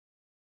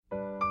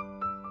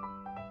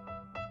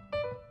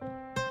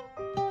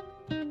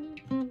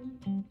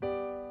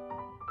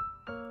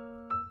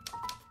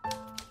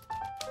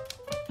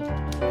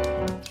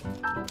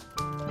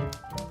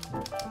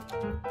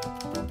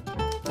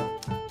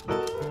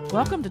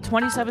Welcome to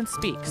 27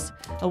 Speaks,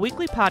 a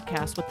weekly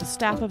podcast with the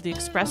staff of the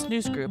Express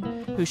News Group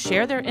who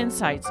share their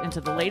insights into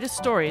the latest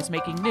stories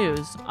making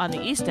news on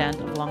the East End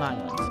of Long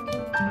Island.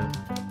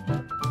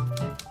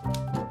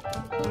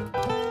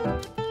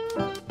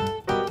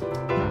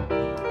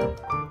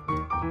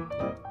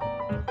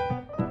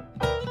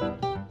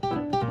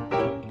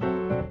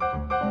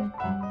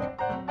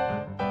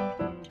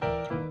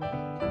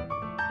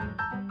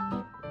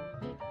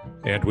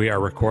 And we are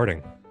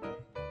recording.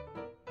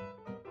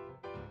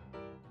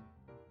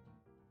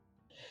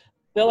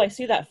 Bill, I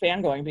see that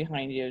fan going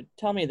behind you.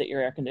 Tell me that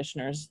your air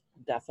conditioner is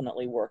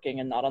definitely working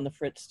and not on the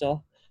fritz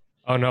still.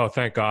 Oh no,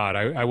 thank God.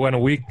 I went a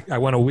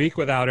week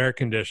without air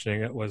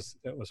conditioning. It was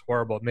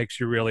horrible. It makes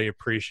you really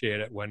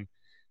appreciate it when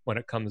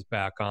it comes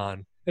back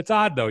on. It's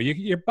odd though.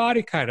 Your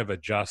body kind of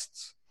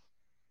adjusts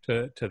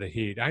to the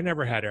heat. I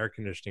never had air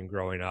conditioning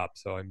growing up,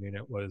 so I mean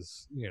it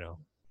was,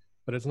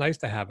 but it's nice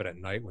to have it at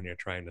night when you're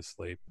trying to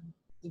sleep.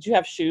 Did you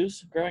have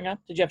shoes growing up?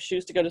 Did you have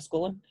shoes to go to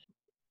school in?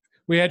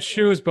 We had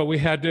shoes, but we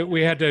had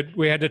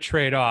to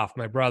trade off.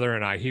 My brother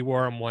and I. He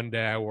wore them one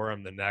day, I wore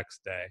them the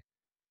next day,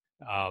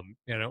 and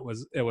it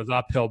was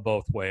uphill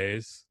both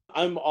ways.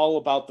 I'm all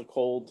about the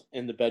cold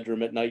in the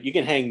bedroom at night. You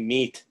can hang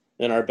meat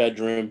in our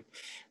bedroom,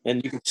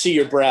 and you can see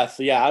your breath.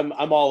 Yeah,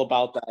 I'm all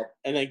about that.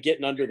 And then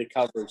getting under the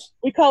covers.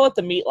 We call it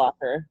the meat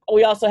locker.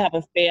 We also have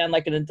a fan,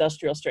 like an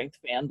industrial strength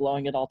fan,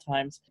 blowing at all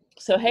times.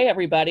 So hey,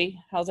 everybody,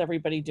 how's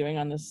everybody doing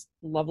on this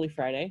lovely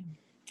Friday?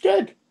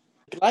 Good.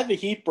 Glad the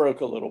heat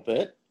broke a little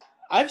bit.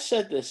 I've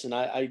said this, and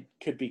I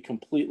could be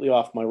completely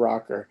off my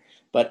rocker,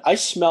 but I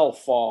smell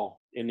fall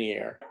in the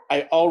air.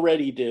 I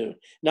already do.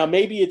 Now,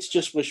 maybe it's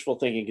just wishful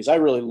thinking because I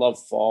really love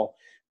fall,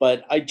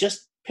 but I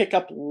just pick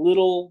up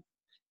little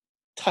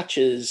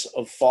touches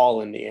of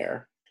fall in the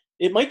air.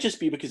 It might just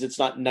be because it's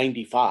not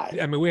 95.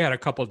 I mean, we had a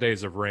couple of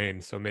days of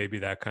rain, so maybe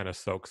that kind of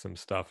soaks some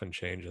stuff and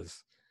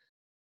changes.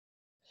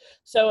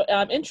 So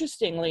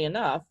interestingly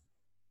enough,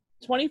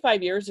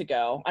 25 years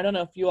ago, I don't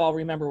know if you all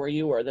remember where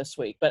you were this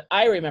week, but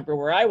I remember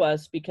where I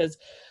was because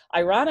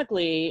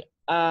ironically,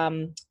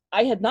 I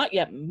had not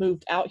yet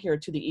moved out here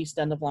to the East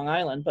End of Long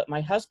Island, but my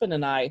husband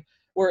and I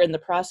were in the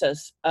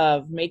process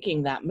of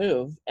making that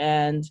move.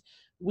 And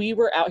we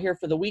were out here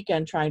for the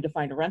weekend trying to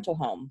find a rental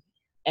home.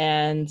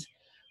 And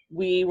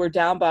we were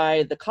down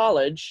by the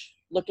college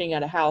looking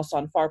at a house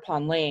on Far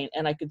Pond Lane,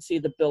 and I could see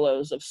the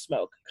billows of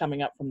smoke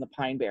coming up from the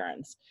Pine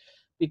Barrens.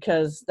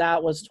 Because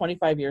that was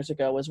 25 years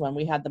ago was when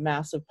we had the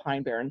massive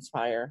Pine Barrens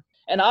fire.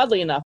 And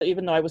oddly enough,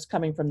 even though I was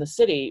coming from the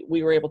city,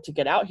 we were able to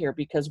get out here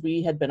because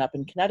we had been up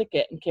in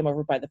Connecticut and came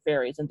over by the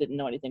ferries and didn't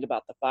know anything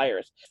about the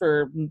fires.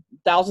 For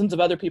thousands of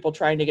other people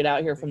trying to get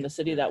out here from the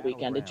city that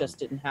weekend, it just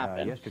didn't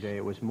happen. Yesterday,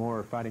 it was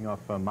more fighting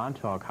off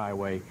Montauk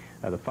Highway.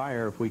 The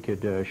fire, if we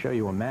could show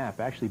you a map,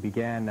 actually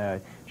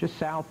began just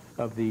south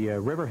of the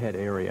Riverhead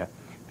area.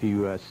 If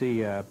you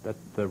see that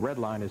the red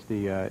line is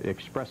the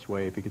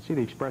expressway, if you can see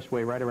the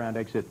expressway right around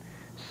exit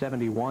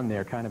 71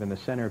 there, kind of in the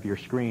center of your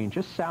screen,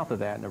 just south of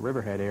that in the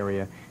Riverhead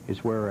area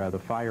is where the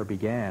fire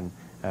began.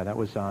 That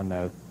was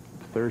on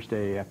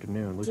Thursday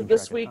afternoon. So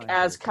this week,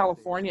 as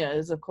California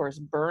is, of course,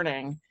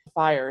 burning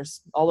fires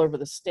all over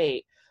the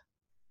state,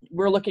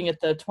 we're looking at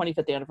the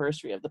 25th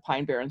anniversary of the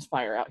Pine Barrens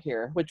fire out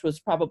here, which was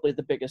probably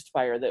the biggest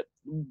fire that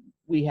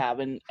we have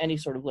in any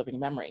sort of living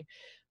memory.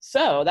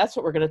 So that's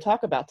what we're going to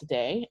talk about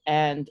today.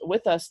 And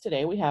with us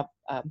today, we have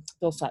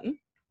Bill Sutton.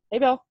 Hey,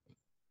 Bill.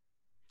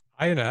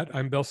 Hi, Annette.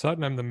 I'm Bill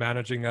Sutton. I'm the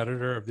managing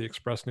editor of the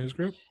Express News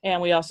Group. And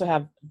we also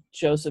have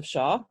Joseph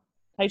Shaw.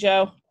 Hi,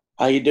 Joe.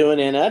 How you doing,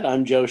 Annette?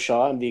 I'm Joe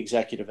Shaw. I'm the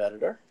executive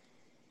editor.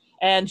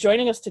 And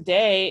joining us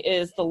today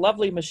is the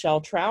lovely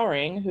Michelle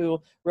Trowering, who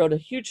wrote a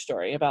huge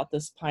story about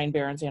this Pine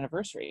Barrens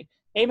anniversary.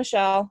 Hey,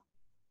 Michelle.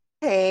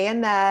 Hey,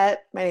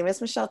 Annette. My name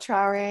is Michelle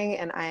Trowering,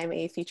 and I am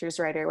a features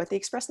writer with the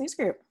Express News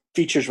Group.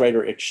 Features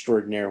writer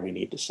extraordinaire, we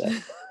need to say.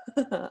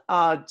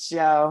 Oh,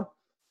 Joe,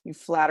 you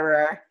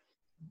flatterer.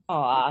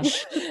 Aw.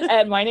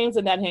 And my name's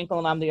Annette Hinkle,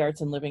 and I'm the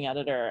arts and living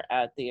editor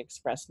at the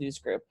Express News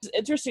Group.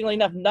 Interestingly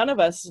enough, none of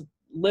us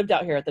lived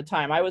out here at the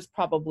time. I was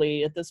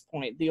probably, at this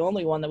point, the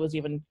only one that was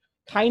even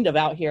kind of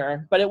out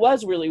here, but it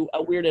was really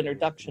a weird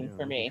introduction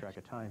for me. Track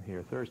of time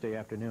here, Thursday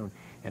afternoon,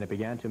 and it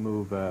began to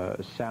move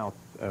south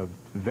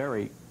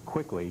very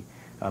quickly,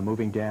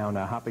 moving down,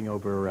 hopping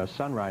over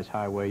Sunrise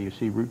Highway. You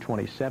see Route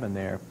 27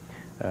 there.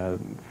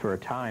 For a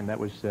time, that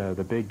was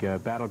the big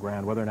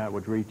battleground, whether or not it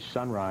would reach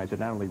Sunrise. It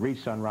not only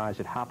reached Sunrise,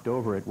 it hopped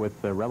over it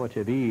with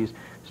relative ease,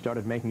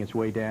 started making its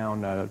way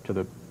down to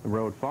the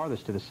road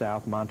farthest to the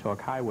south, Montauk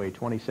Highway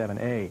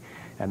 27A.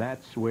 And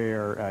that's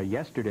where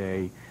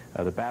yesterday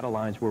the battle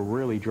lines were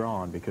really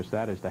drawn, because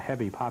that is the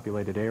heavy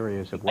populated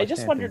areas of West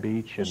Hampton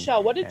Beach.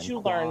 Michelle, what did you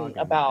learn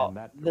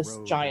about this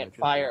giant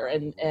fire?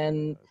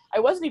 And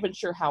I wasn't even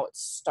sure how it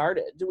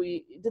started.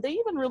 Did they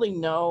even really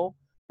know?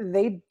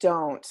 They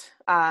don't.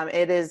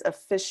 It is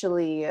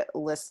officially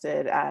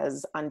listed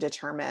as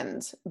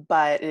undetermined,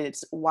 but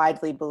it's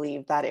widely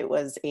believed that it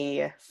was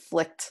a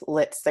flicked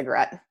lit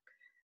cigarette.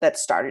 that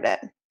started it.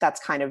 That's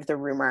kind of the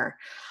rumor,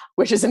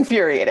 which is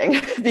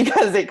infuriating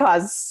because it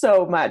caused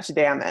so much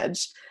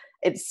damage.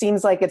 It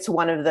seems like it's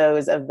one of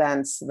those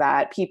events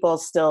that people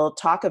still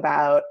talk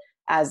about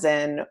as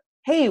in,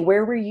 hey,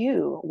 where were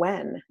you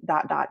when ...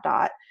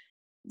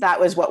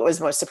 That was what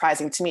was most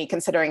surprising to me,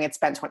 considering it's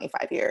been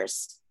 25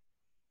 years.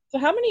 So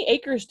how many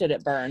acres did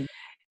it burn?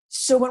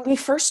 So when we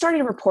first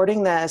started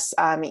reporting this,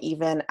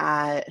 even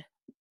at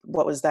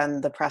what was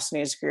then the Press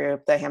News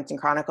Group, the Hampton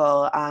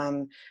Chronicle,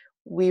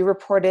 we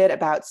reported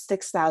about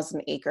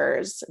 6,000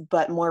 acres,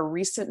 but more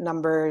recent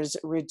numbers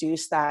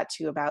reduced that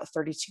to about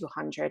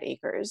 3,200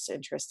 acres,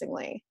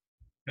 interestingly.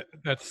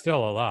 That's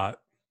still a lot.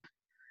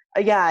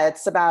 Yeah,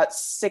 it's about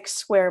 6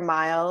 square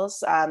miles.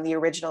 The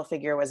original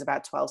figure was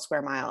about 12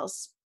 square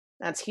miles.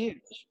 That's huge.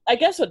 I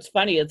guess what's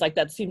funny is like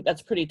that's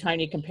pretty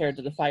tiny compared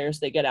to the fires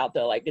they get out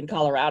there, like in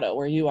Colorado,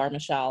 where you are,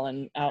 Michelle,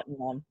 and out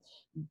in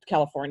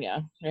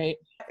California, right?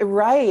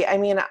 Right. I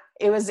mean,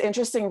 it was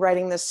interesting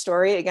writing this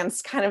story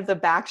against kind of the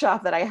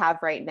backdrop that I have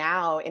right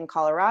now. In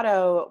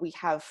Colorado, we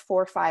have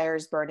 4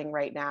 fires burning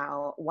right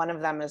now. One of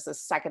them is the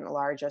second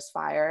largest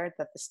fire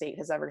that the state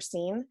has ever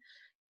seen.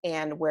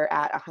 And we're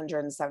at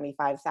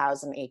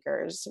 175,000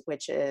 acres,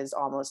 which is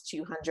almost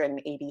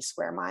 280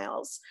 square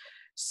miles.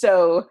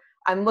 So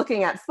I'm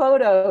looking at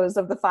photos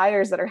of the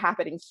fires that are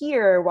happening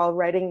here while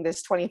writing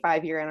this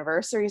 25-year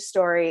anniversary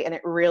story, and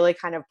it really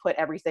kind of put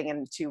everything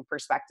into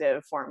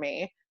perspective for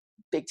me,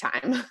 big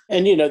time.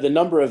 And, the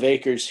number of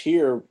acres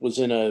here was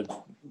in a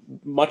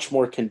much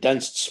more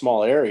condensed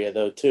small area,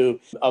 though, too,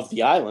 of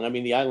the island. I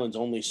mean, the island's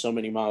only so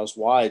many miles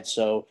wide,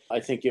 so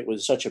I think it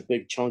was such a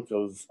big chunk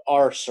of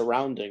our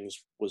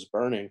surroundings was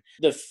burning.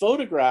 The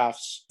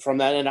photographs from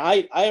that, and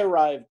I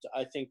arrived,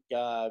 I think,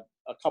 a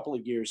couple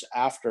of years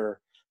after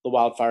the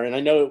wildfire, and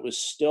I know it was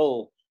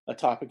still a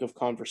topic of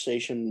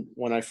conversation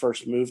when I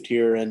first moved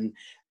here. And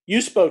you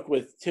spoke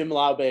with Tim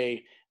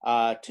Laube,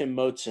 Tim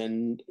Moats,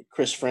 and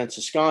Chris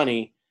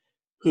Franciscani,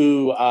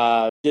 who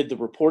did the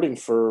reporting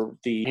for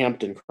the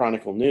Hampton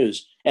Chronicle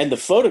News. And the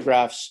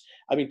photographs,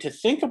 I mean, to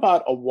think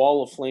about a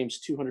wall of flames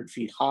 200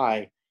 feet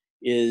high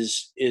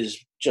is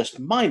just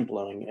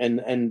mind-blowing.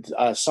 And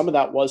some of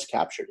that was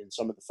captured in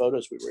some of the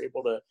photos we were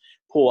able to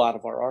pull out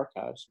of our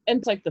archives. And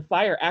it's like the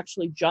fire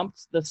actually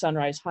jumped the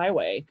Sunrise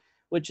Highway,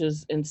 which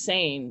is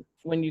insane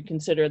when you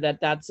consider that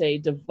that's a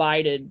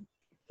divided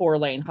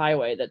 4-lane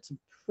highway that's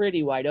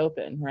pretty wide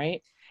open,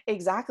 right?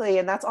 Exactly.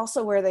 And that's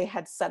also where they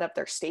had set up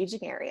their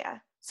staging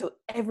area. So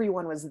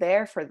everyone was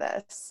there for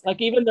this.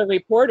 Like even the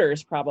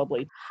reporters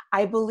probably.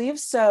 I believe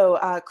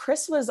so.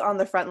 Chris was on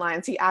the front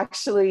lines. He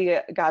actually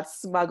got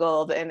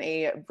smuggled in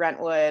a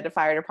Brentwood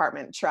Fire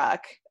Department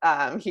truck.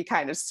 He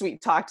kind of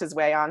sweet talked his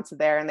way onto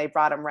there, and they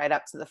brought him right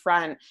up to the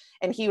front.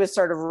 And he was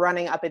sort of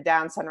running up and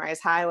down Sunrise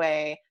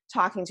Highway,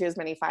 talking to as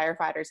many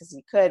firefighters as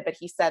he could. But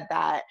he said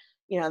that,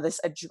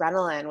 this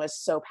adrenaline was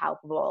so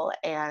palpable,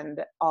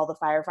 and all the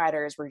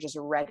firefighters were just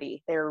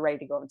ready. They were ready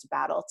to go into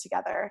battle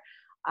together.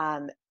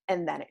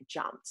 And then it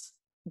jumped,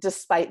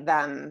 despite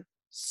them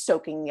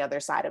soaking the other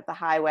side of the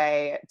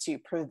highway to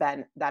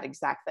prevent that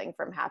exact thing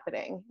from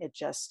happening. It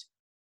just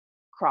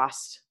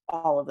crossed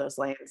all of those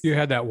lanes. You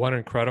had that one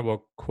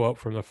incredible quote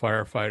from the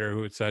firefighter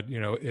who had said,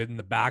 in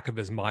the back of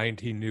his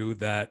mind, he knew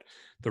that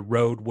the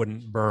road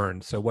wouldn't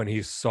burn. So when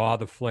he saw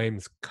the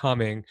flames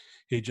coming,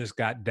 he just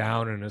got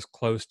down and as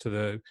close to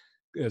the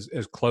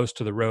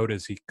road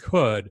as he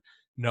could,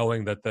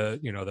 knowing that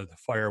the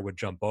fire would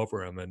jump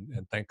over him,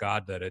 and thank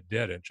God that it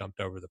did. It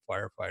jumped over the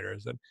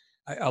firefighters, and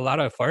a lot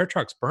of fire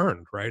trucks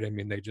burned, right? I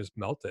mean, they just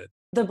melted.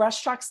 The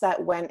brush trucks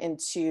that went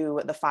into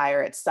the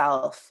fire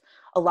itself,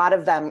 a lot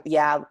of them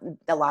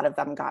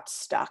got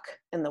stuck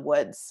in the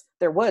woods.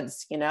 They're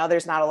woods,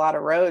 there's not a lot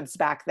of roads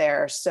back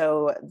there,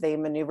 so they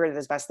maneuvered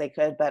as best they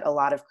could, but a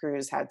lot of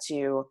crews had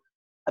to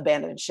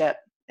abandon ship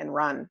and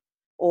run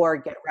or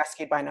get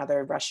rescued by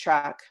another brush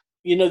truck.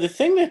 The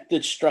thing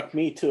that struck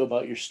me too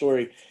about your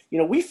story,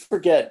 we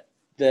forget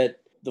that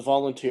the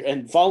volunteer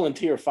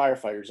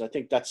firefighters, I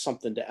think that's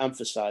something to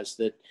emphasize,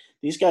 that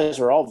these guys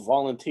are all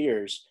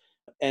volunteers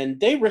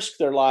and they risk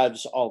their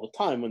lives all the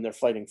time when they're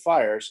fighting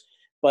fires.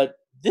 But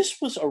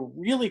this was a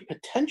really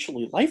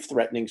potentially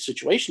life-threatening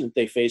situation that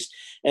they faced,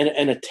 and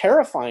a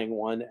terrifying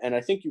one. And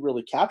I think you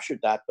really captured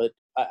that. But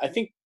I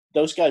think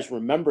those guys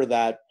remember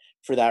that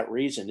for that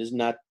reason. Isn't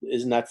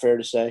that fair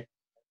to say?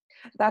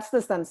 That's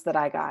the sense that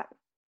I got.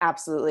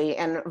 Absolutely.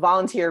 And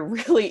volunteer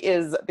really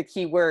is the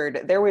key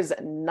word. There was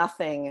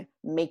nothing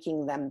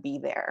making them be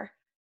there.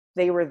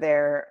 They were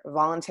there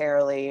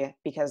voluntarily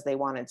because they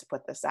wanted to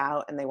put this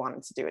out and they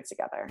wanted to do it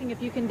together.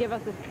 If you can give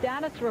us a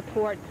status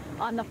report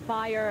on the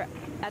fire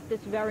at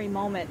this very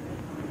moment.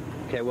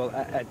 Okay, well,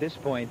 at this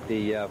point,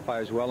 the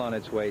fire is well on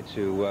its way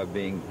to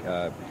being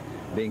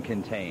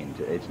contained.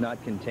 It's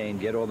not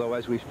contained yet, although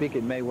as we speak,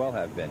 it may well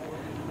have been.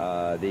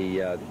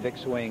 The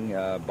fixed-wing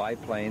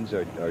biplanes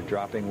are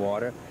dropping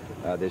water.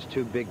 There's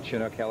 2 big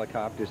Chinook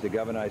helicopters. The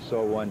governor, I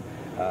saw one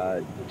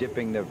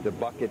dipping the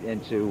bucket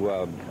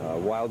into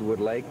Wildwood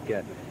Lake.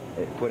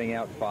 putting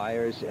out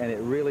fires, and it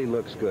really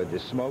looks good. The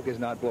smoke is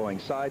not blowing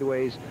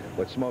sideways.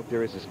 What smoke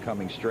there is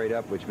coming straight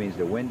up, which means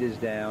the wind is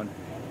down,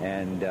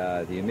 and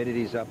the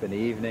humidity's up in the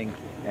evening.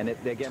 And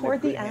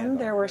toward the end,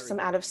 there were some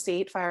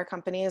out-of-state fire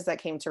companies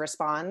that came to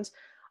respond.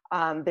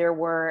 There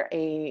were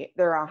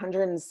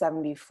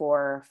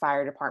 174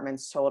 fire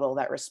departments total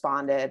that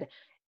responded,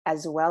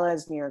 as well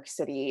as New York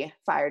City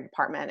Fire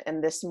Department.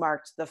 And this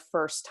marked the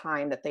first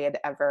time that they had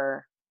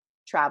ever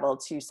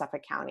traveled to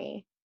Suffolk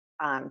County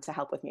to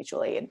help with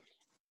mutual aid.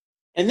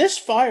 And this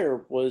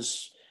fire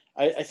was,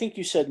 I think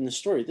you said in the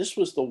story, this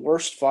was the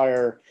worst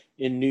fire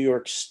in New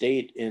York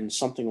State in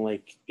something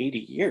like 80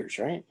 years,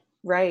 right?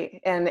 Right.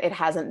 And it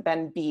hasn't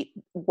been beat.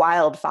 The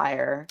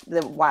wildfire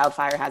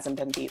hasn't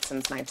been beat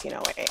since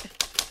 1908.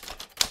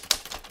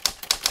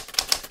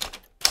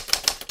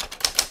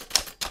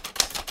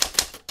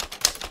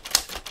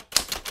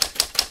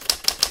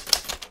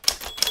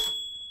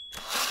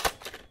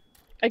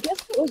 I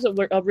guess it was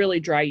a really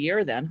dry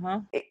year then,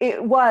 huh?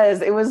 It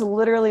was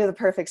literally the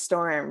perfect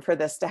storm for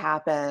this to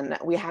happen.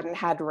 We hadn't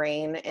had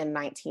rain in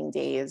 19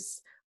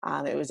 days.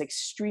 It was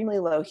extremely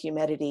low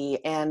humidity.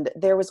 And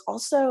there was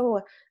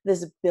also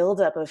this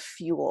buildup of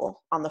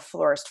fuel on the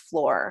forest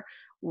floor,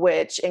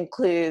 which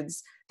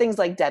includes things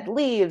like dead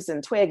leaves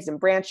and twigs and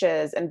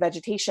branches and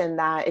vegetation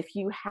that if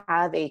you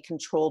have a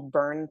controlled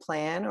burn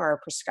plan or a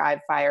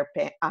prescribed fire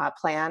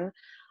plan,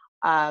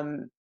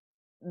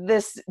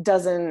 this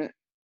doesn't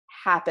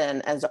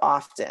happen as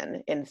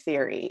often in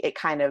theory. It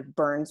kind of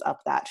burns up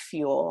that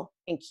fuel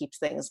and keeps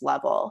things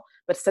level.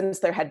 But since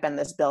there had been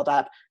this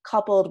buildup,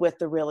 coupled with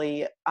the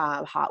really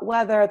hot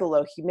weather, the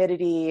low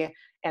humidity,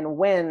 and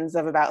winds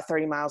of about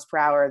 30 miles per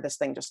hour, this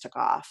thing just took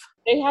off.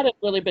 They hadn't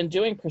really been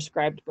doing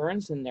prescribed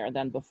burns in there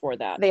then before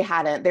that. They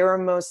hadn't. They were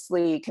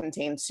mostly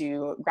contained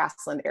to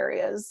grassland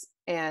areas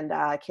and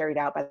carried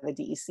out by the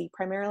DEC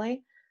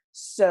primarily.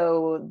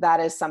 So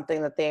that is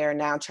something that they are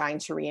now trying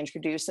to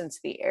reintroduce into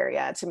the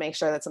area to make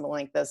sure that something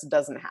like this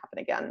doesn't happen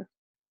again.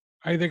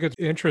 I think it's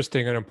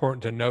interesting and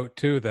important to note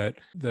too that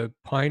the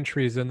pine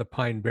trees in the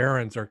Pine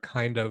Barrens are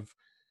kind of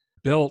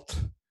built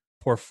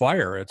for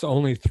fire. It's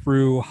only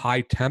through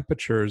high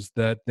temperatures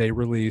that they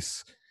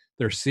release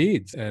their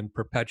seeds and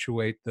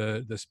perpetuate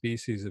the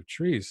species of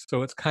trees.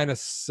 So it's kind of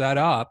set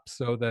up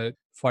so that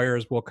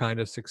fires will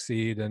kind of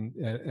succeed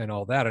and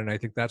all that. And I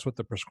think that's what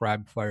the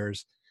prescribed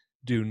fires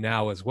do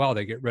now as well.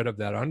 They get rid of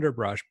that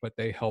underbrush, but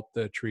they help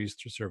the trees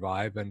to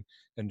survive and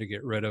to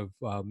get rid of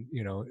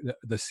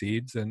the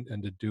seeds and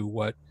to do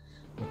what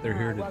they're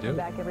here to do. Welcome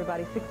back,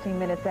 everybody. 16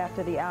 minutes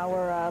after the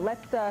hour.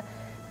 Let's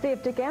see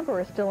if Dick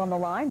Amber is still on the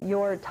line.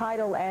 Your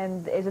title,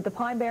 and is it the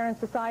Pine Barrens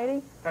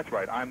Society? That's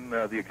right. I'm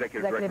the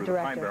executive director of the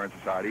Pine Barrens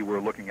Society. We're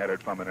looking at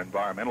it from an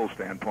environmental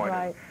standpoint.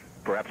 Right.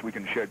 Perhaps we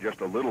can shed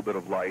just a little bit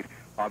of light.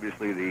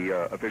 Obviously,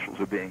 the officials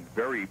are being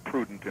very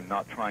prudent in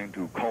not trying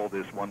to call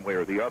this one way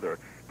or the other.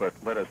 But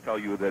let us tell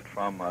you that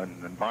from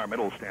an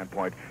environmental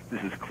standpoint,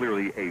 this is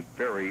clearly a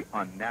very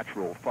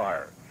unnatural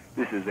fire.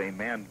 This is a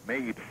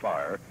man-made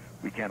fire.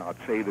 We cannot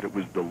say that it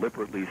was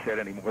deliberately set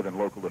any more than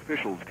local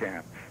officials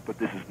can. But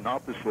this is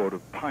not the sort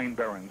of Pine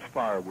Barrens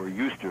fire we're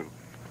used to.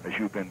 As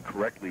you've been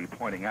correctly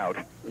pointing out,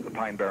 the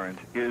Pine Barrens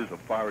is a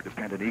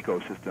fire-dependent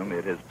ecosystem.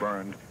 It has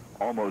burned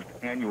almost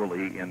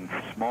annually in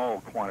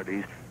small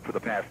quantities for the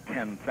past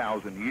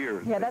 10,000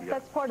 years. Yeah,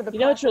 that's part of the. You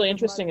know what's really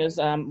interesting is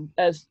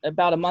as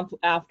about a month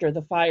after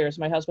the fires,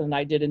 my husband and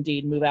I did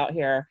indeed move out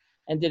here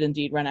and did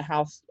indeed rent a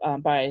house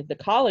by the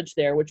college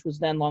there, which was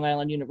then Long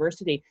Island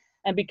University.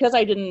 And because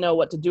I didn't know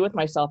what to do with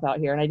myself out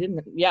here and I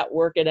didn't yet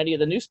work at any of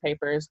the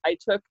newspapers, I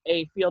took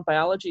a field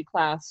biology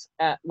class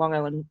at Long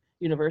Island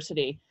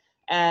University.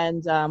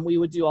 And we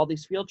would do all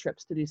these field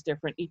trips to these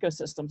different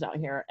ecosystems out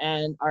here.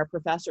 And our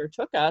professor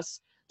took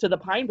us to the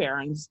Pine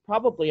Barrens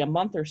probably a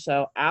month or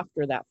so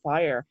after that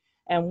fire.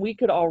 And we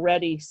could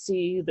already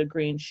see the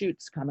green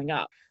shoots coming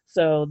up.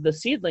 So the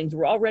seedlings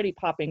were already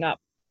popping up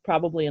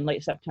probably in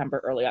late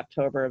September, early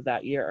October of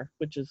that year,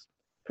 which is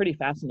pretty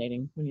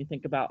fascinating when you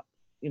think about,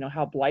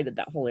 how blighted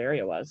that whole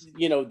area was.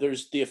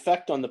 There's the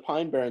effect on the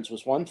Pine Barrens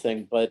was one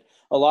thing, but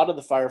a lot of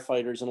the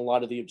firefighters and a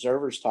lot of the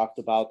observers talked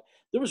about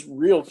there was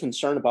real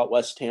concern about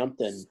West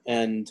Hampton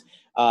and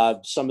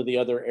some of the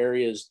other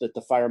areas that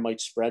the fire might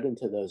spread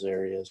into those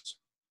areas.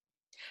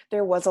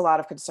 There was a lot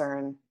of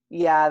concern.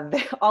 Yeah,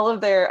 all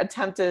of their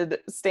attempted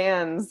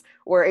stands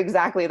were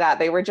exactly that.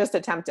 They were just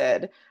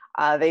attempted.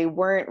 They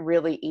weren't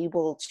really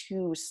able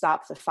to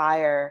stop the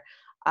fire.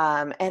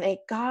 And it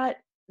got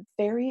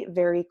very,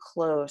 very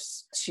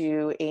close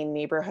to a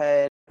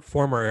neighborhood.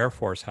 Former Air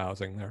Force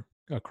housing there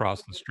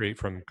across the street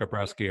from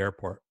Gabreski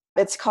Airport.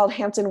 It's called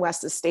Hampton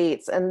West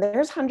Estates, and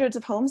there's hundreds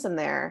of homes in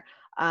there.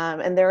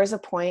 And there was a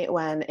point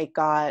when it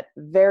got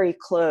very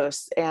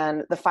close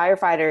and the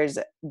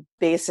firefighters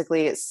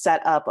basically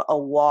set up a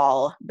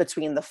wall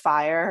between the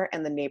fire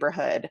and the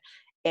neighborhood.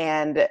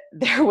 And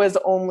there was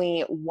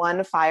only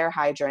one fire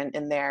hydrant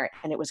in there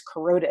and it was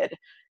corroded.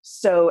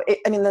 So,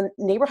 the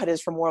neighborhood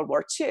is from World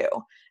War II,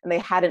 and they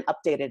hadn't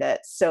updated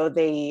it. So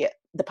the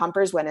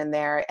pumpers went in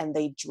there and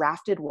they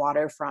drafted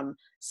water from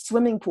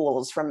swimming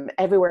pools from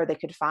everywhere they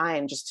could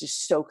find just to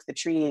soak the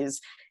trees.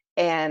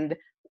 And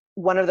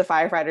one of the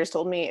firefighters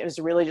told me it was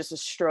really just a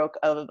stroke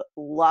of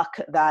luck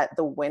that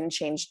the wind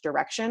changed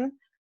direction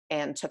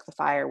and took the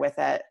fire with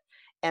it.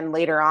 And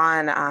later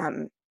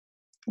on,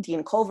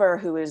 Dean Culver,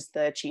 who was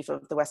the chief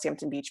of the West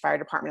Hampton Beach Fire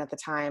Department at the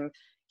time,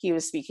 he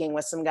was speaking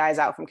with some guys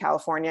out from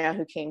California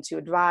who came to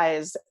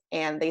advise,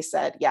 and they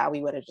said, yeah,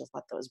 we would have just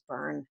let those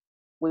burn.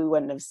 We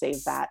wouldn't have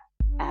saved that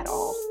at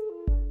all.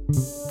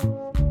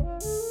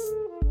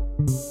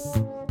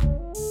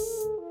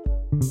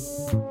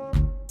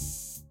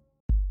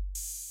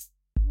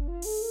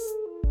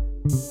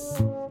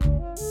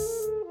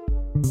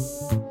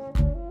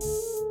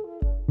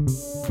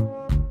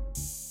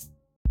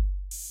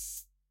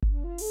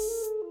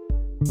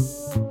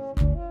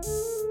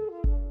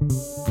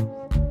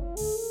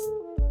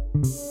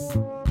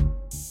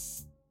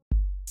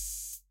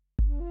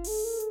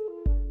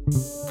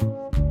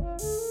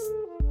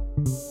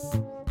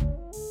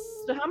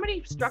 So how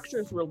many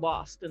structures were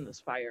lost in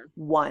this fire?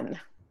 One.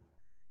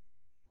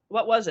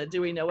 What was it? Do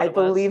we know what I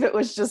believe it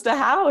was just a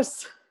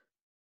house.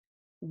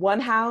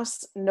 One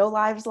house, no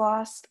lives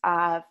lost,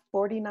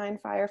 49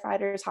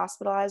 firefighters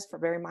hospitalized for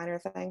very minor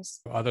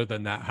things. Other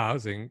than that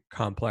housing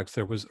complex,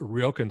 there was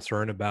real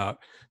concern about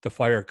the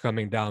fire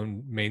coming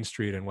down Main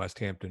Street in West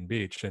Hampton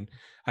Beach. And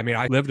I mean,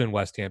 I lived in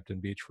West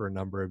Hampton Beach for a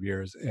number of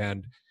years,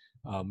 and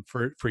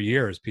for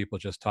years, people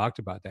just talked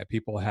about that.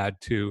 People had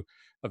to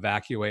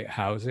evacuate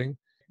housing.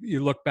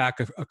 You look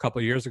back a couple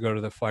of years ago to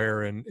the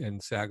fire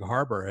in Sag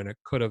Harbor, and it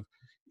could have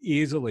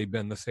easily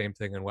been the same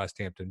thing in West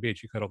Hampton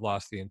Beach. You could have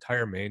lost the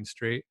entire Main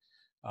Street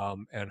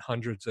and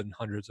hundreds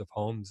of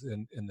homes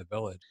in the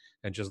village.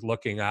 And just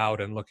looking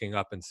out and looking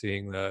up and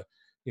seeing the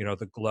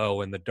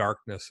glow and the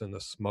darkness and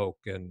the smoke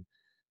and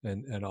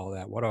all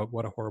that. What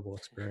a horrible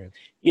experience.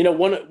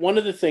 One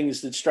of the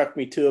things that struck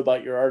me too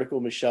about your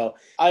article, Michelle,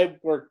 I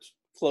worked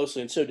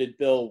closely, and so did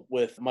Bill,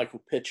 with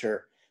Michael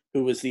Pitcher,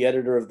 who was the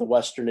editor of the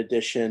Western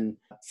Edition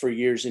for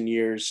years and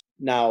years,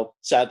 now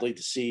sadly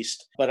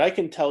deceased. But I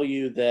can tell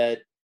you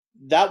that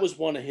was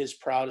one of his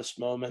proudest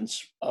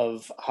moments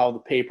of how the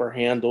paper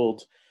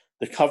handled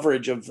the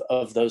coverage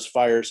of those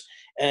fires.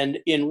 And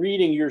in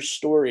reading your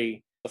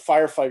story, the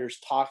firefighters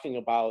talking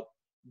about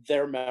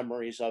their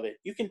memories of it,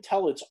 you can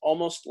tell it's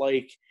almost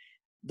like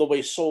the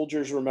way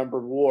soldiers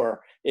remembered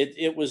war.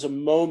 It was a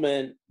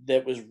moment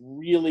that was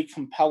really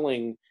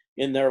compelling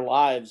in their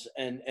lives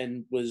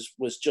and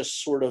was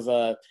just sort of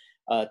a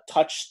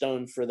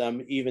touchstone for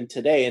them even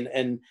today.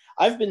 And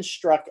I've been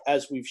struck,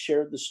 as we've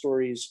shared the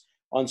stories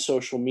on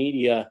social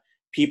media,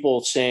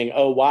 people saying,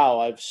 oh, wow,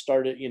 I've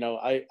started,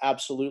 I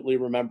absolutely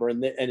remember.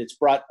 And it's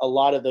brought a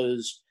lot of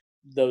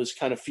those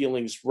kind of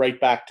feelings right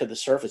back to the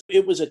surface.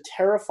 It was a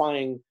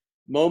terrifying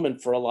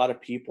moment for a lot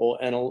of people,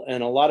 and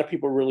a lot of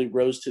people really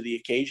rose to the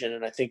occasion.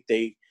 And I think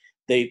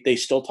they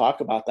still talk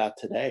about that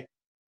today.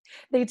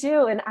 They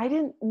do. And I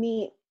didn't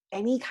meet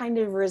any kind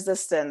of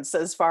resistance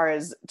as far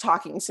as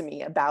talking to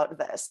me about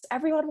this.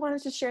 Everyone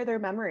wanted to share their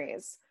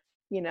memories.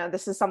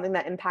 This is something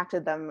that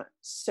impacted them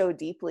so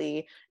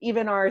deeply.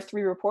 Even our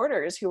 3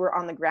 reporters who were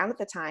on the ground at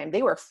the time,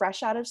 they were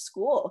fresh out of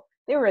school.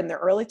 They were in their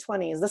early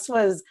 20s. This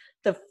was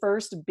the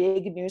first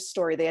big news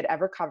story they had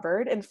ever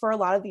covered. And for a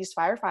lot of these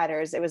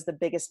firefighters, it was the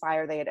biggest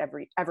fire they had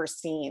ever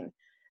seen.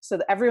 So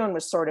everyone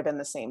was sort of in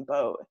the same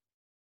boat.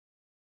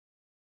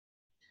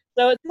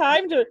 So it's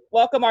time to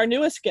welcome our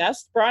newest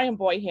guest, Brian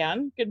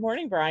Boyhan. Good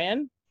morning,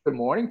 Brian. Good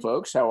morning,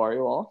 folks. How are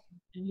you all?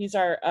 He's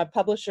our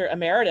publisher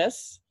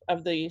emeritus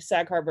of the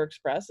Sag Harbor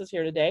Express, is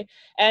here today.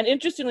 And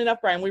interestingly enough,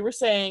 Brian, we were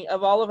saying,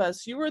 of all of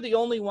us, you were the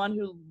only one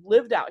who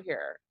lived out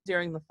here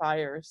during the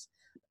fires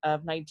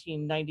of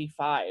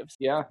 1995.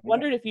 Yeah.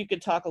 Wondered if you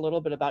could talk a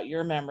little bit about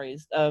your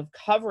memories of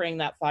covering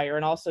that fire,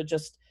 and also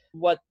just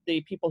what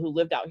the people who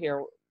lived out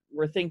here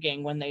were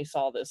thinking when they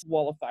saw this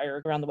wall of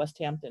fire around the West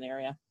Hampton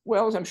area.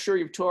 Well, as I'm sure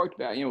you've talked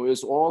about, it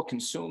was all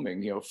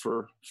consuming,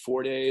 for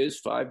 4 days,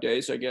 5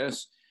 days, I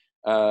guess.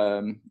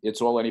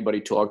 It's all anybody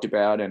talked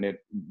about, and it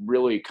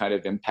really kind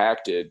of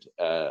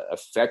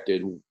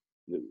affected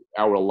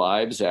our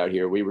lives out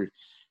here. We were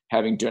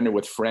having dinner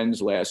with friends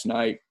last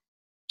night,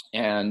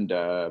 and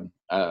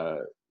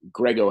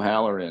Greg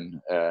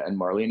O'Halloran and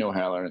Marlene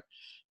O'Halloran,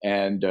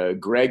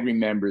 and Greg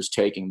remembers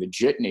taking the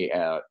jitney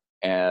out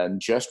and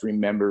just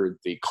remembered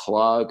the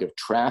clog of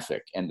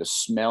traffic and the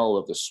smell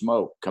of the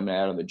smoke coming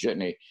out of the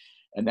jitney.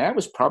 And that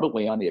was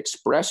probably on the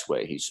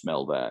expressway. He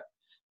smelled that.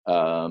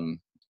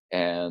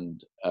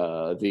 And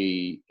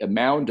the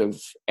amount of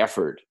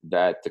effort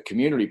that the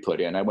community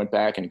put in, I went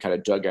back and kind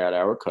of dug out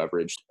our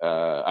coverage.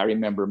 I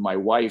remember my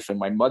wife and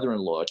my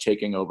mother-in-law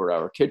taking over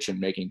our kitchen,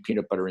 making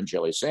peanut butter and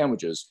jelly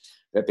sandwiches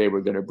that they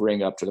were going to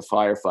bring up to the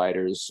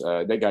firefighters.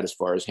 They got as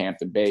far as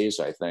Hampton Bays,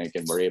 I think,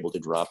 and were able to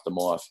drop them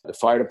off. The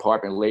fire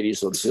department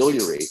ladies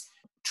auxiliary,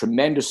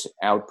 tremendous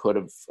output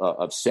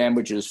of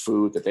sandwiches,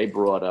 food that they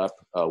brought up,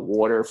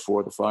 water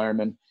for the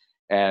firemen.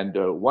 And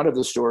one of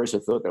the stories I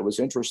thought that was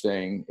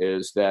interesting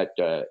is that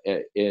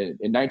in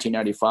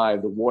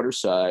 1995, the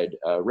Waterside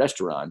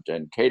restaurant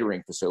and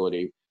catering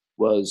facility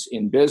was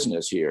in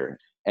business here.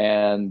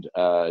 And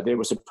there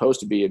was supposed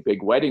to be a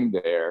big wedding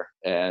there,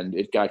 and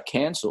it got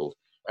canceled.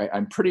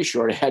 I'm pretty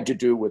sure it had to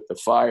do with the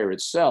fire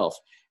itself.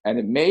 And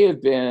it may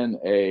have been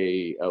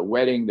a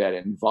wedding that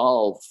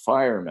involved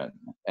firemen.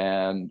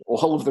 And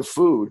all of the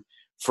food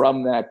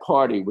from that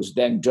party was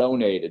then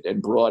donated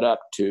and brought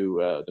up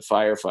to the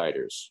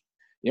firefighters.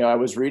 You know, I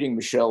was reading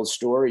Michelle's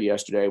story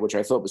yesterday, which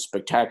I thought was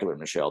spectacular,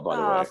 Michelle, by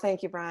the way. Oh,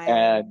 thank you, Brian.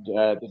 And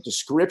the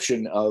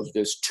description of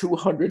this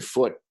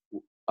 200-foot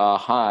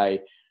high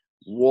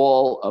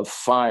wall of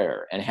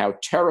fire and how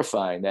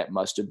terrifying that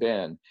must have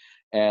been,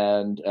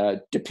 and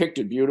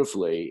depicted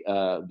beautifully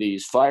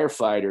these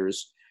firefighters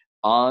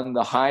on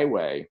the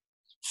highway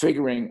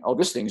figuring, oh,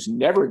 this thing's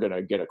never going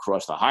to get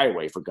across the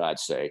highway, for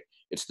God's sake.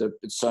 It's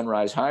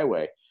Sunrise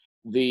Highway.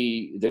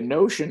 The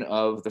notion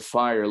of the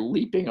fire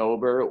leaping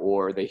over,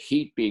 or the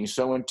heat being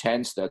so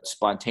intense that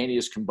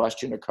spontaneous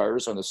combustion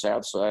occurs on the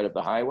south side of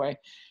the highway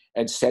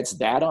and sets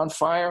that on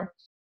fire,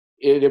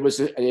 there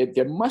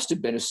must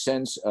have been a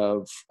sense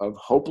of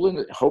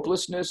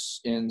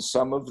hopelessness for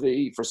some of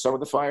the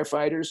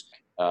firefighters.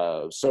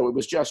 So it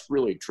was just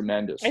really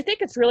tremendous. I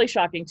think it's really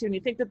shocking too. And you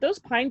think that those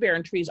pine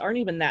barren trees aren't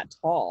even that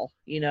tall,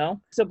 you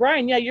know? So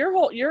Brian, yeah,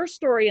 your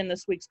story in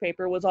this week's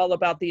paper was all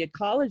about the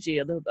ecology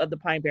of the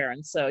pine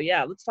barrens. So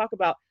yeah, let's talk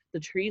about the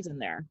trees in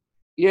there.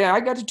 Yeah,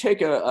 I got to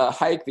take a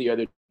hike the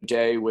other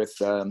day with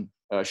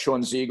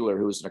Sean Ziegler,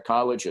 who's an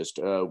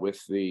ecologist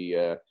with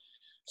the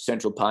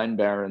Central Pine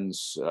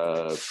Barrens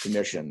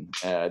Commission.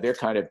 They're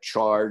kind of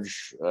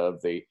charge of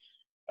the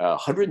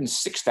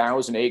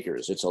 106,000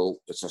 acres. It's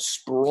a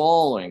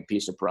sprawling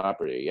piece of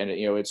property, and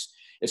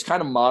it's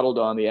kind of modeled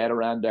on the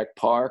Adirondack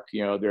Park.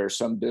 You know, there are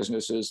some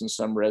businesses and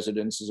some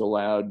residences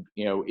allowed,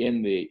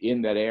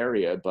 in that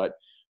area, but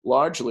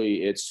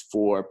largely it's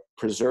for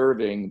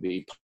preserving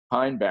the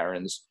pine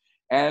barrens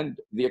and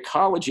the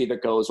ecology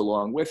that goes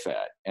along with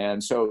that.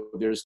 And so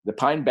there's the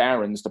pine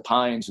barrens, the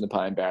pines in the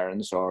pine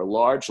barrens are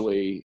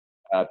largely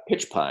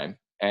pitch pine.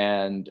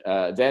 And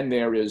then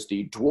there is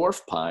the dwarf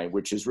pine,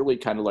 which is really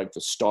kind of like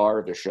the star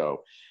of the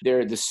show.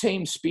 They're the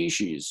same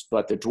species,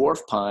 but the dwarf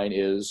pine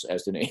is,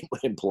 as the name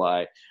would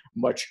imply,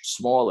 much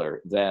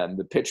smaller than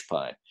the pitch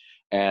pine.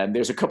 And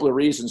there's a couple of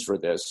reasons for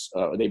this,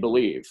 they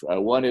believe.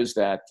 One is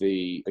that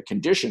the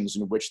conditions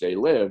in which they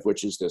live,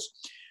 which is this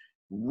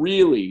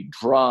really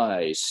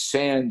dry,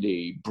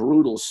 sandy,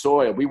 brutal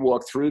soil. We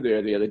walked through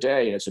there the other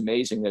day, and it's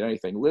amazing that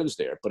anything lives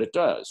there, but it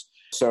does.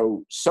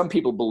 So some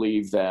people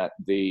believe that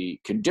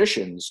the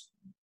conditions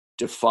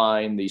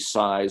define the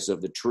size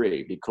of the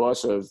tree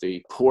because of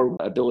the poor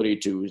ability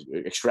to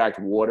extract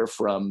water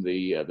from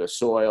the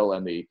soil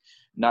and the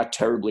not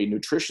terribly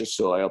nutritious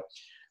soil.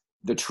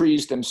 The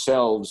trees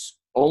themselves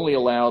only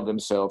allow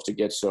themselves to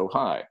get so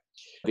high.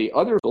 The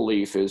other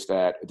belief is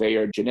that they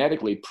are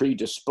genetically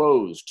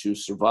predisposed to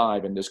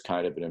survive in this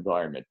kind of an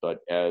environment. But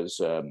as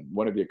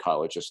one of the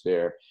ecologists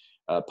there,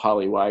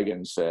 Polly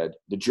Wigan, said,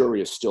 the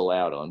jury is still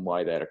out on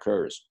why that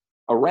occurs.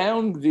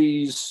 Around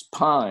these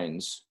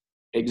pines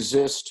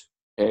exist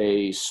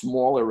a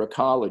smaller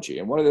ecology.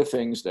 And one of the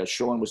things that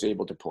Sean was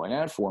able to point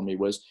out for me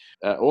was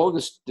all of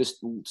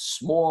this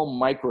small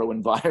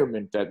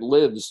microenvironment that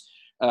lives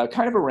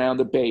kind of around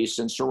the base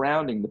and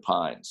surrounding the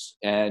pines.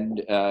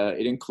 And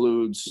it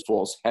includes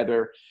false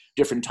heather,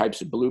 different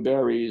types of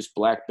blueberries,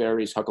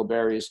 blackberries,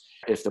 huckleberries.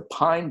 If the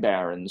pine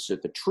barrens,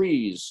 if the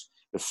trees,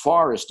 the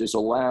forest is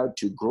allowed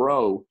to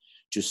grow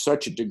to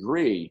such a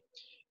degree,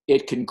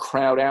 it can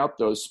crowd out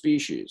those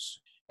species.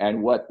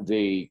 And what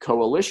the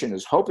coalition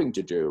is hoping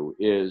to do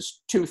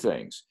is two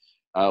things.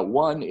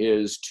 One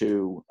is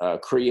to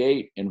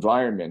create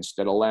environments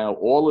that allow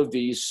all of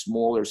these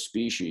smaller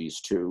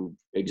species to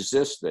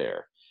exist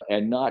there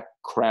and not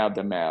crowd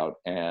them out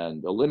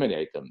and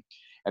eliminate them.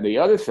 And the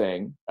other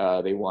thing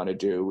they want to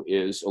do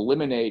is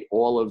eliminate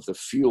all of the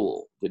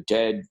fuel, the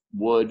dead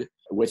wood,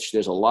 which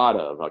there's a lot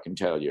of, I can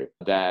tell you,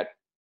 that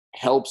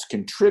helps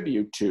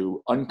contribute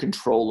to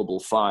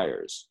uncontrollable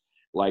fires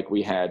like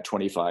we had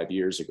 25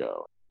 years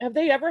ago. Have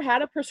they ever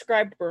had a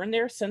prescribed burn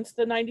there since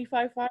the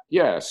 95 fire?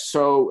 Yes.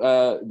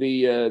 So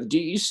the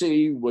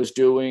DEC was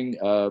doing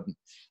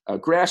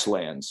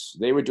grasslands.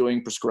 They were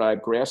doing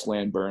prescribed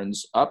grassland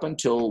burns up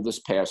until this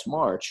past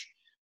March,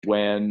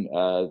 when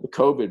the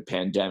COVID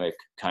pandemic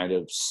kind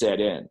of set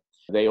in.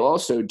 They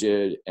also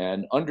did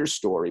an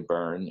understory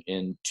burn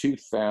in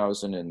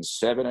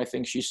 2007, I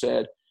think she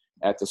said,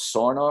 at the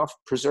Sarnoff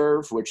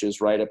Preserve, which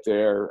is right up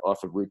there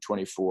off of Route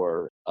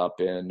 24 up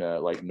in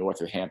like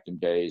north of Hampton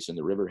Bays in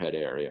the Riverhead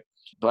area,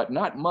 but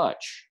not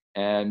much.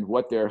 And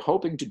what they're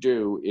hoping to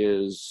do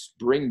is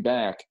bring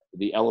back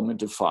the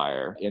element of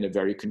fire in a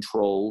very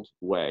controlled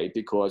way,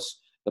 because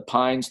the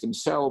pines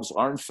themselves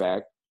are in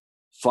fact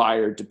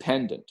fire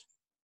dependent.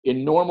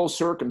 In normal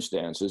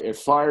circumstances, if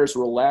fires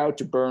were allowed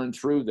to burn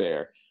through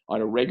there on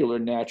a regular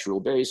natural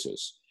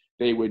basis,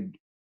 they would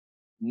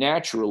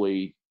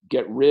naturally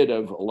get rid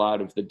of a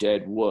lot of the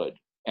dead wood.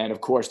 And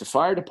of course, the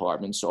fire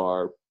departments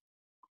are,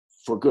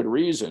 for good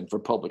reason, for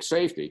public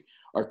safety,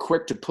 are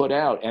quick to put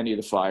out any of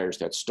the fires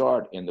that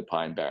start in the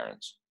Pine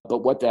Barrens.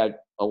 But what that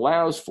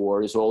allows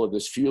for is all of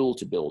this fuel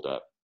to build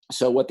up.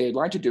 So what they'd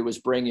like to do is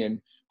bring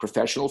in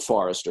professional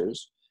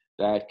foresters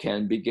that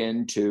can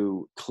begin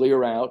to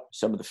clear out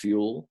some of the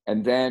fuel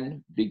and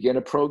then begin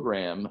a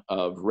program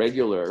of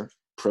regular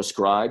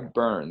prescribed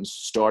burns,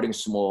 starting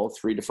small,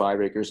 3 to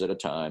 5 acres at a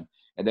time,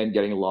 and then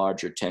getting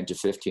larger, 10 to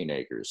 15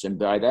 acres. And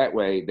by that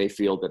way, they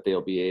feel that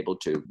they'll be able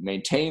to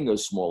maintain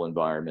those small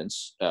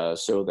environments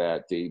so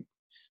that the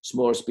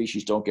smaller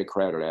species don't get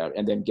crowded out,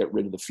 and then get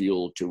rid of the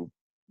fuel to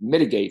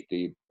mitigate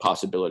the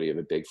possibility of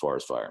a big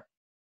forest fire.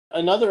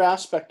 Another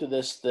aspect of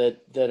this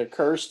that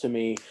occurs to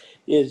me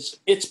is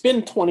it's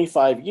been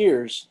 25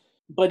 years,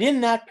 but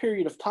in that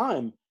period of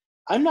time,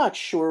 I'm not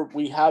sure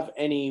we have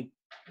any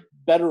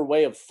better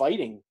way of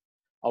fighting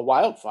a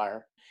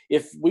wildfire.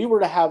 If we were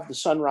to have the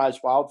Sunrise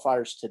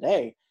wildfires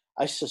today,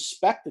 I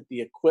suspect that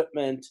the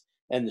equipment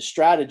and the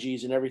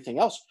strategies and everything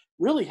else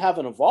really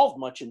haven't evolved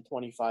much in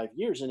 25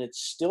 years, and it's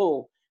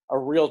still a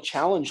real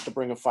challenge to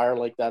bring a fire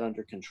like that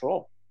under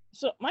control.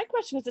 So my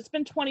question is, it's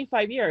been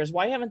 25 years.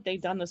 Why haven't they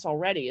done this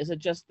already? Is it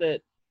just that,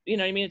 you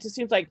know, I mean, it just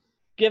seems like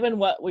given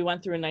what we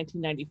went through in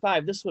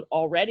 1995, this would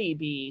already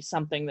be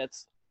something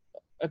that's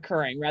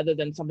occurring rather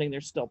than something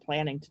they're still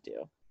planning to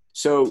do.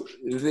 So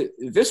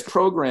this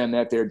program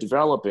that they're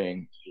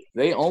developing,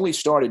 they only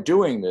started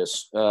doing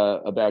this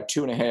about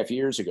 2.5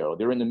 years ago.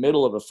 They're in the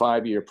middle of a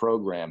 5-year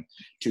program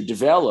to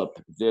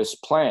develop this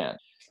plan.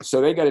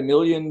 So they got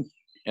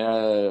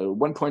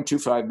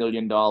 $1.25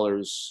 million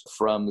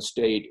from the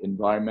state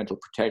Environmental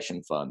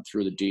Protection Fund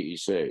through the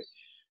DEC.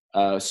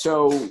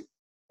 So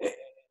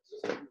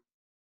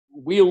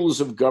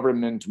wheels of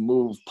government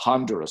move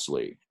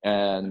ponderously.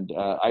 And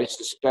I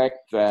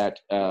suspect that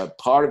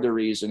part of the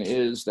reason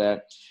is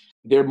that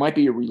there might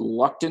be a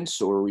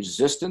reluctance or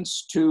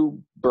resistance to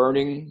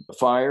burning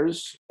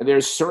fires.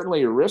 There's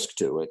certainly a risk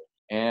to it.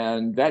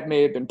 And that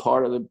may have been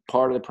part of the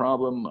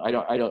problem. I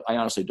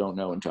honestly don't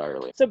know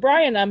entirely. So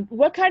Brian,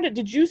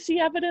 did you see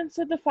evidence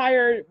of the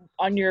fire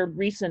on your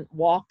recent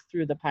walk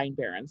through the Pine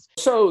Barrens?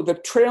 So the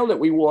trail that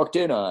we walked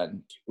in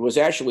on was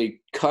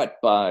actually cut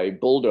by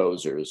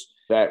bulldozers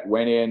that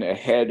went in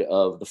ahead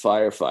of the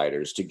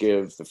firefighters to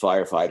give the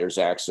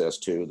firefighters access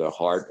to the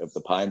heart of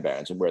the Pine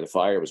Barrens and where the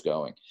fire was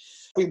going.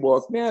 We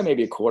walked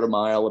maybe a quarter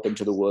mile up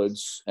into the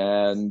woods,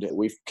 and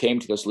we came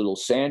to this little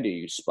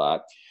sandy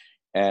spot.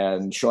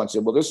 And Sean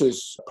said, well, this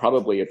is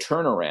probably a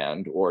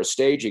turnaround or a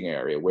staging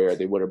area where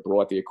they would have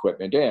brought the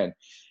equipment in.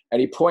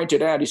 And he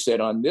pointed out, he said,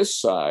 on this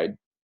side,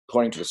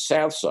 pointing to the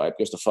south side,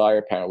 because the fire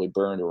apparently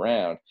burned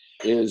around,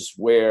 is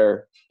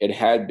where it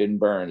had been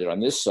burned. And on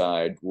this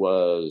side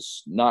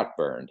was not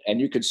burned. And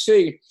you could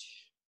see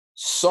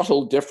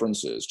subtle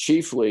differences,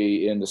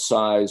 chiefly in the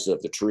size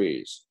of the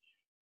trees.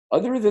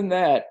 Other than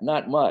that,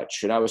 not much.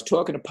 And I was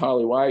talking to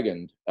Polly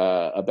Weigand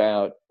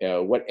about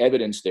what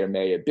evidence there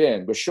may have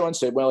been. But Sean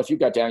said, well, if you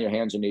got down your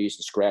hands and knees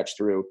and scratched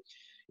through,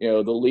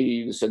 the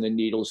leaves and the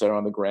needles that are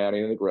on the ground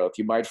and the growth,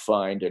 you might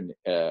find an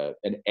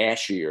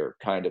ashier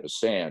kind of a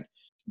sand.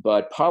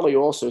 But Polly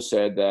also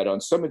said that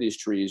on some of these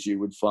trees, you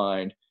would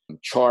find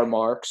char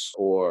marks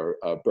or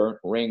burnt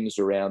rings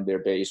around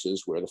their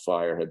bases where the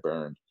fire had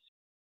burned.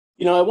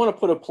 I want to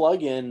put a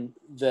plug in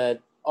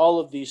that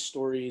all of these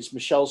stories,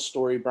 Michelle's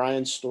story,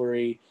 Brian's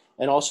story,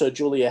 and also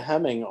Julia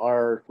Hemming,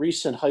 our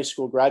recent high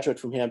school graduate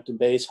from Hampton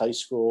Bays High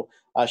School.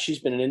 She's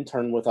been an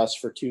intern with us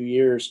for 2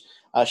 years.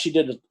 She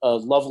did a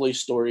lovely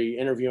story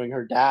interviewing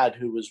her dad,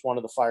 who was one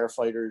of the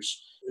firefighters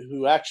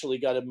who actually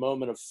got a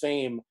moment of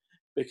fame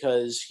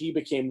because he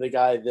became the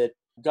guy that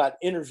got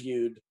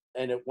interviewed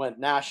and it went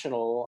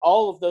national.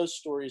 All of those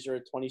stories are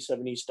at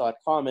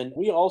 27east.com. And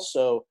we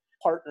also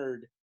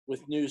partnered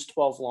with News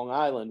 12 Long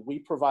Island. We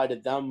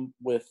provided them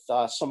with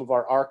some of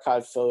our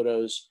archive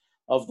photos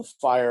of the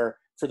fire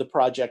for the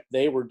project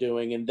they were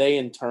doing, and they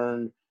in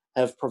turn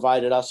have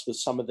provided us with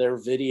some of their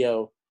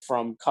video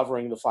from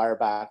covering the fire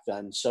back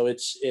then. So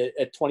it's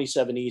at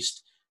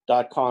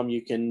 27east.com.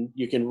 You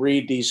can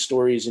read these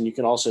stories, and you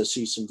can also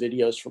see some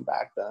videos from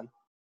back then.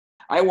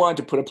 I wanted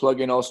to put a plug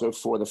in also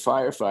for the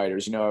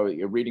firefighters.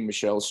 You're reading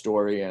Michelle's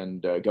story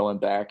and going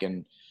back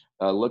and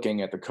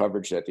looking at the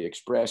coverage that the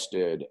Express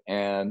did,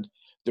 and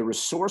the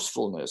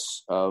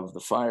resourcefulness of the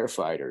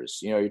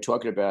firefighters. You're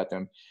talking about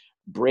them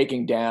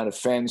breaking down a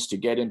fence to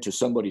get into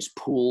somebody's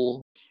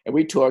pool. And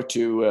we talked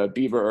to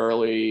Beaver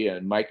Early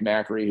and Mike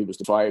Macri, who was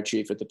the fire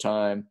chief at the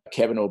time,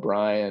 Kevin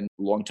O'Brien,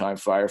 longtime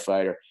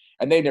firefighter,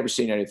 and they'd never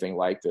seen anything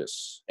like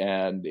this.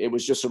 And it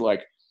was just sort of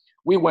like,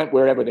 we went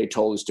wherever they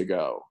told us to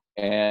go.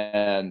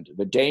 And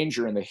the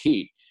danger and the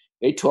heat,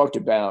 they talked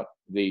about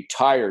the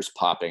tires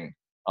popping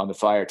on the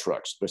fire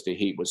trucks because the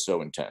heat was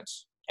so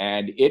intense.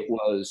 And it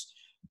was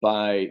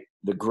by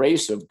the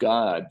grace of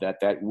God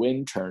that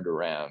wind turned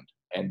around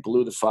and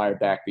blew the fire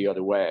back the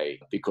other way,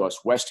 because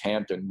West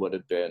Hampton would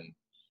have been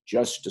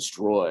just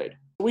destroyed.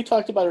 We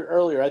talked about it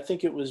earlier. I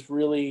think it was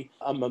really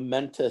a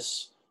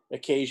momentous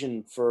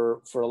occasion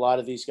for a lot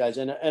of these guys,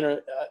 and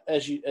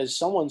as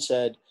someone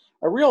said,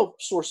 a real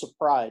source of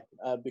pride,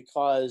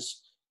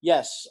 because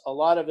yes, a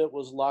lot of it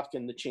was luck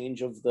and the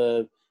change of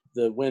the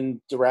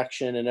wind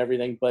direction and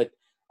everything, but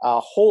a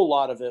whole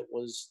lot of it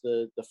was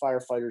the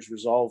firefighters'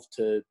 resolve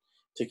to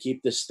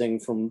keep this thing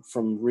from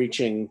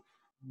reaching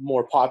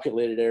more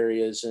populated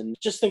areas. And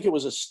just think it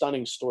was a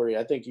stunning story.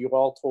 I think you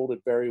all told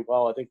it very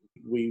well. I think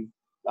we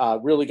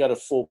really got a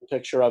full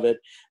picture of it.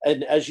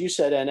 And as you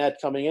said, Annette,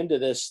 coming into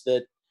this,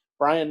 that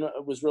Brian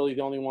was really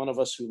the only one of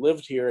us who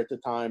lived here at the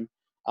time.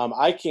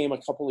 I came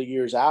a couple of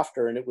years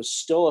after, and it was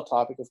still a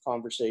topic of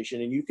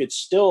conversation, and you could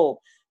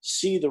still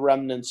see the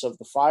remnants of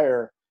the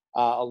fire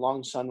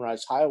along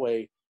Sunrise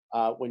Highway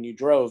when you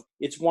drove.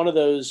 It's one of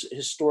those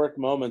historic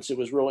moments. It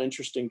was real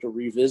interesting to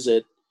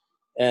revisit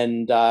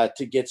and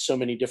to get so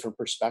many different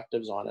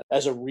perspectives on it.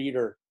 As a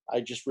reader,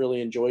 I just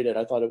really enjoyed it.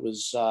 I thought it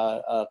was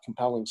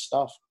compelling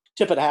stuff.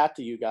 Tip of the hat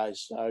to you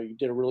guys. You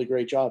did a really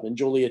great job, and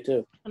Julia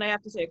too. And I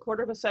have to say, a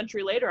quarter of a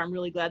century later, I'm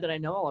really glad that I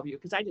know all of you,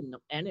 because I didn't know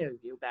any of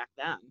you back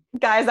then.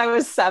 Guys, I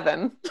was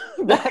 7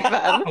 back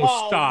then.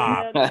 Oh,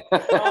 stop. Man.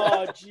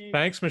 Oh, geez.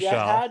 Thanks, Michelle. You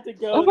had to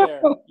go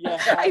there.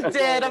 I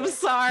did. I'm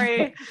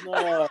sorry.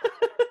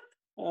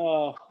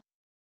 No.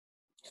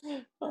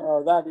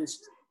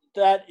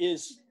 That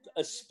is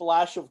a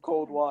splash of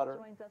cold water.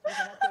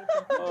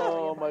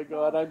 Oh my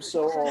God, I'm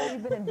so old.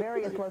 You've been in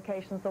various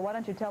locations, so why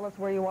don't you tell us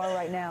where you are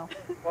right now?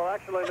 Well,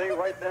 actually, Lee,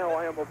 right now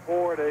I am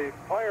aboard a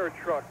fire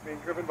truck being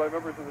driven by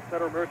members of the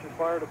Center Merchant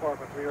Fire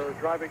Department. We are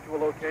driving to a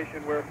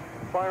location where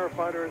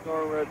firefighters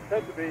are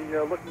said to be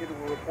looking into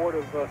a report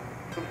of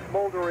some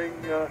smoldering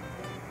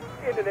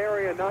in an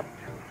area not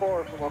too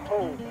far from a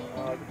home. This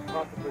is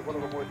possibly one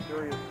of the more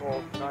serious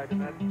calls tonight,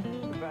 and that's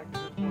the fact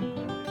that this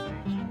one...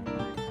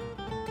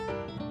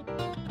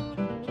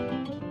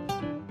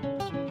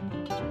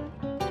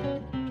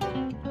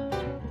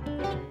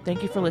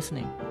 Thank you for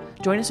listening.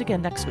 Join us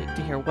again next week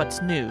to hear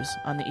what's news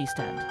on the East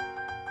End.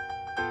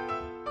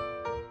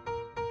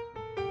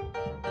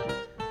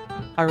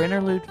 Our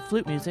interlude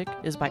flute music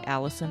is by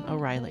Allison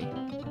O'Reilly.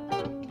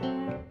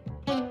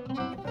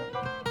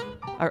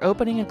 Our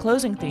opening and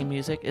closing theme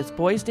music is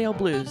Boysdale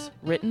Blues,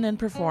 written and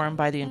performed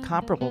by the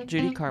incomparable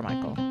Judy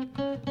Carmichael.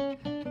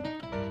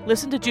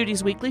 Listen to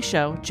Judy's weekly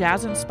show,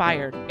 Jazz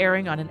Inspired,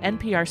 airing on an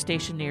NPR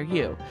station near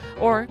you,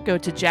 or go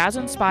to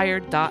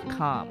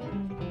jazzinspired.com.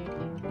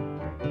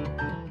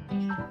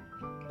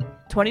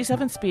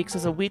 27 Speaks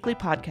is a weekly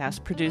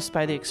podcast produced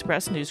by the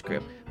Express News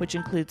Group, which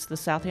includes the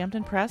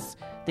Southampton Press,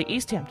 the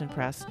East Hampton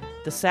Press,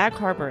 the Sag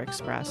Harbor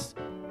Express,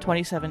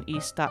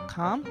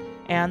 27east.com,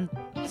 and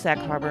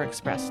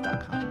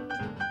sagharborexpress.com.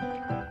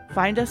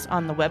 Find us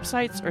on the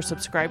websites or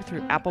subscribe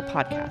through Apple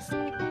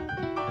Podcasts.